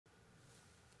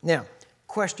Now,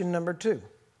 question number 2.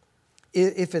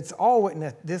 If it's always,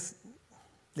 this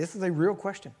is a real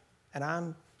question, and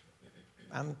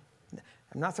I'm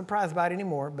not surprised by it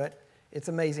anymore, but it's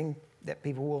amazing that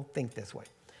people will think this way.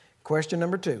 Question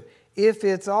number 2. If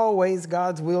it's always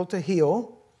God's will to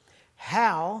heal,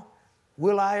 how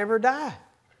will I ever die?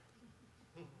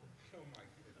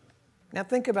 Now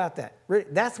think about that.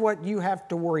 That's what you have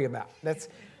to worry about.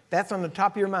 That's on the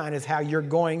top of your mind, is how you're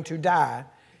going to die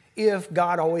if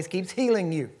God always keeps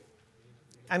healing you.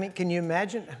 I mean, can you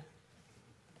imagine?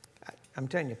 I'm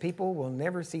telling you, people will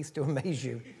never cease to amaze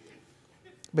you.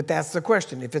 But that's the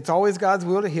question. If it's always God's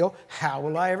will to heal, how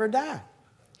will I ever die?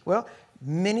 Well,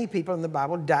 many people in the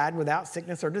Bible died without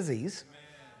sickness or disease.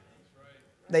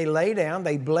 They lay down,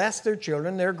 they bless their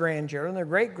children, their grandchildren, their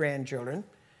great-grandchildren.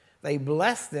 They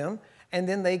bless them, and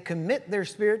then they commit their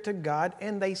spirit to God,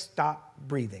 and they stop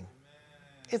breathing.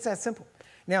 It's that simple.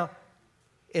 Now,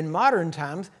 in modern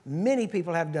times, many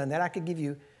people have done that. I could give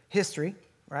you history,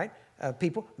 right?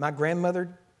 People. My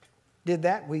grandmother did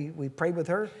that. We prayed with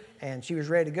her, and she was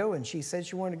ready to go, and she said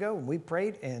she wanted to go, and we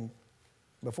prayed, and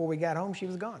before we got home, she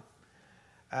was gone.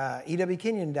 E.W.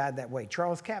 Kenyon died that way.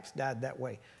 Charles Capps died that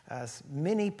way.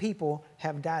 Many people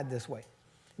have died this way.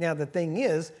 Now, the thing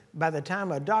is, by the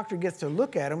time a doctor gets to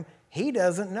look at them, he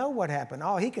doesn't know what happened.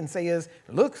 All he can say is,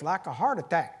 looks like a heart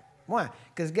attack. Why?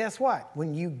 Because guess what?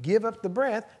 When you give up the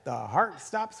breath, the heart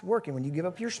stops working. When you give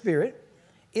up your spirit,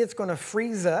 it's going to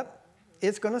freeze up,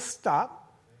 it's going to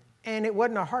stop, and it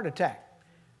wasn't a heart attack.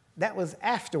 That was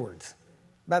afterwards.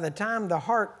 By the time the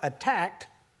heart attacked,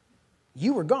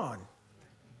 you were gone.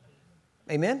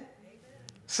 Amen?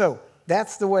 So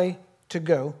that's the way to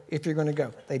go if you're going to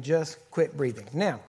go. They just quit breathing. Now,